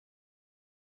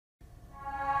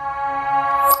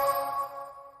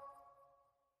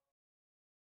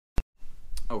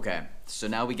Okay, so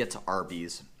now we get to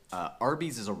Arby's.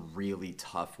 Arby's is a really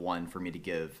tough one for me to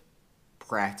give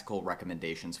practical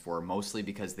recommendations for, mostly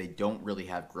because they don't really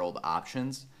have grilled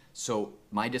options. So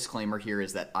my disclaimer here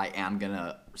is that I am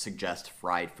gonna suggest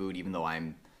fried food, even though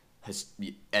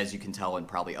as you can tell in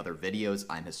probably other videos,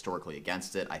 I'm historically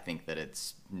against it. I think that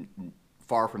it's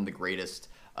far from the greatest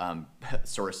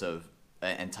source of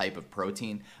and type of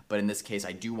protein. But in this case,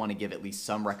 I do want to give at least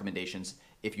some recommendations.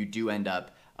 If you do end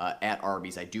up at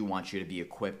Arby's, I do want you to be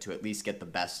equipped to at least get the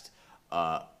best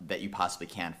that you possibly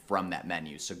can from that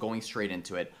menu. So going straight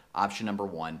into it, option number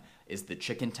one is the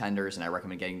chicken tenders, and I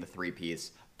recommend getting the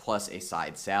 3-piece plus a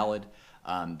side salad.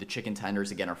 The chicken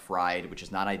tenders, again, are fried, which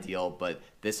is not ideal, but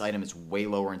this item is way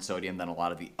lower in sodium than a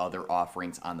lot of the other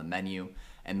offerings on the menu,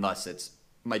 and thus it's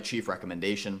my chief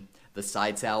recommendation. The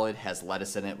side salad has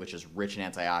lettuce in it, which is rich in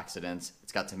antioxidants.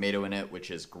 It's got tomato in it,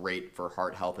 which is great for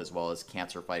heart health as well as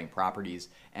cancer-fighting properties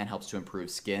and helps to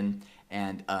improve skin.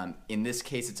 And in this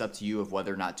case, it's up to you of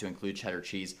whether or not to include cheddar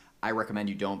cheese. I recommend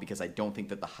you don't, because I don't think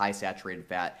that the high saturated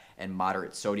fat and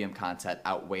moderate sodium content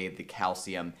outweigh the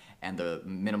calcium and the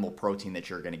minimal protein that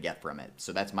you're going to get from it.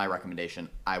 So that's my recommendation.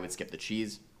 I would skip the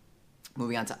cheese.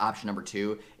 Moving on to option number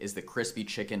two is the crispy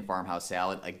chicken farmhouse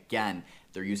salad. Again,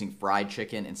 they're using fried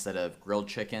chicken instead of grilled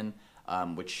chicken,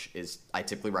 which is, I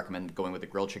typically recommend going with the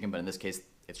grilled chicken, but in this case,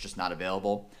 it's just not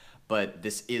available. But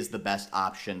this is the best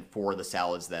option for the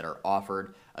salads that are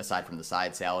offered, aside from the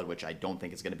side salad, which I don't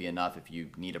think is going to be enough if you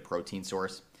need a protein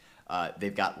source.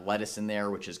 They've got lettuce in there,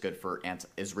 which is good for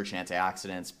is rich in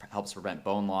antioxidants, helps prevent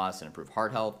bone loss and improve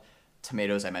heart health.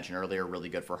 Tomatoes, I mentioned earlier, really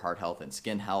good for heart health and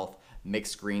skin health.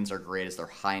 Mixed greens are great as they're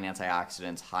high in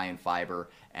antioxidants, high in fiber,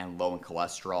 and low in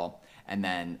cholesterol. And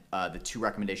then the two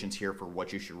recommendations here for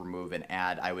what you should remove and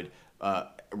add,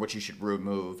 what you should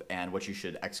remove and what you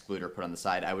should exclude or put on the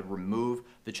side. I would remove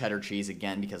the cheddar cheese,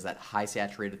 again, because that high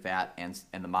saturated fat and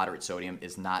the moderate sodium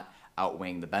is not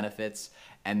outweighing the benefits.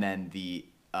 And then the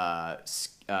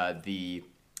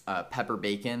pepper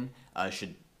bacon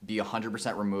should be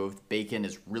 100% removed. Bacon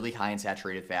is really high in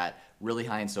saturated fat, really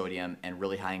high in sodium, and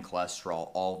really high in cholesterol.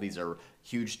 All of these are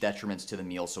huge detriments to the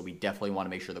meal, so we definitely want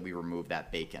to make sure that we remove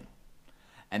that bacon.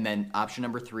 And then option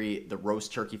number three, the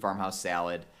roast turkey farmhouse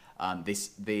salad.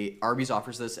 Arby's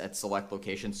offers this at select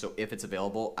locations, so if it's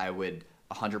available, I would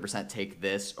 100% take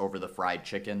this over the fried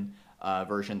chicken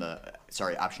version,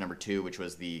 option number two, which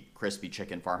was the crispy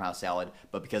chicken farmhouse salad.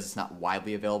 But because it's not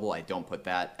widely available, I don't put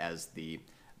that as the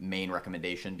main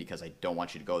recommendation, because I don't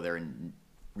want you to go there and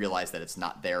realize that it's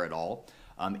not there at all.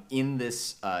 In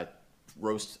this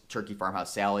roast turkey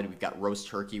farmhouse salad, we've got roast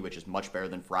turkey, which is much better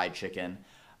than fried chicken.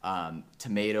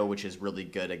 Tomato, which is really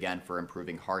good, again, for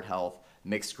improving heart health.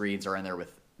 Mixed greens are in there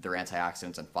with their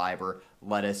antioxidants and fiber.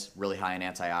 Lettuce, really high in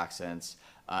antioxidants.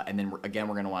 And then, again,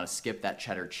 we're going to want to skip that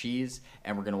cheddar cheese,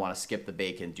 and we're going to want to skip the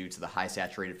bacon due to the high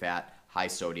saturated fat, high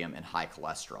sodium, and high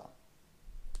cholesterol.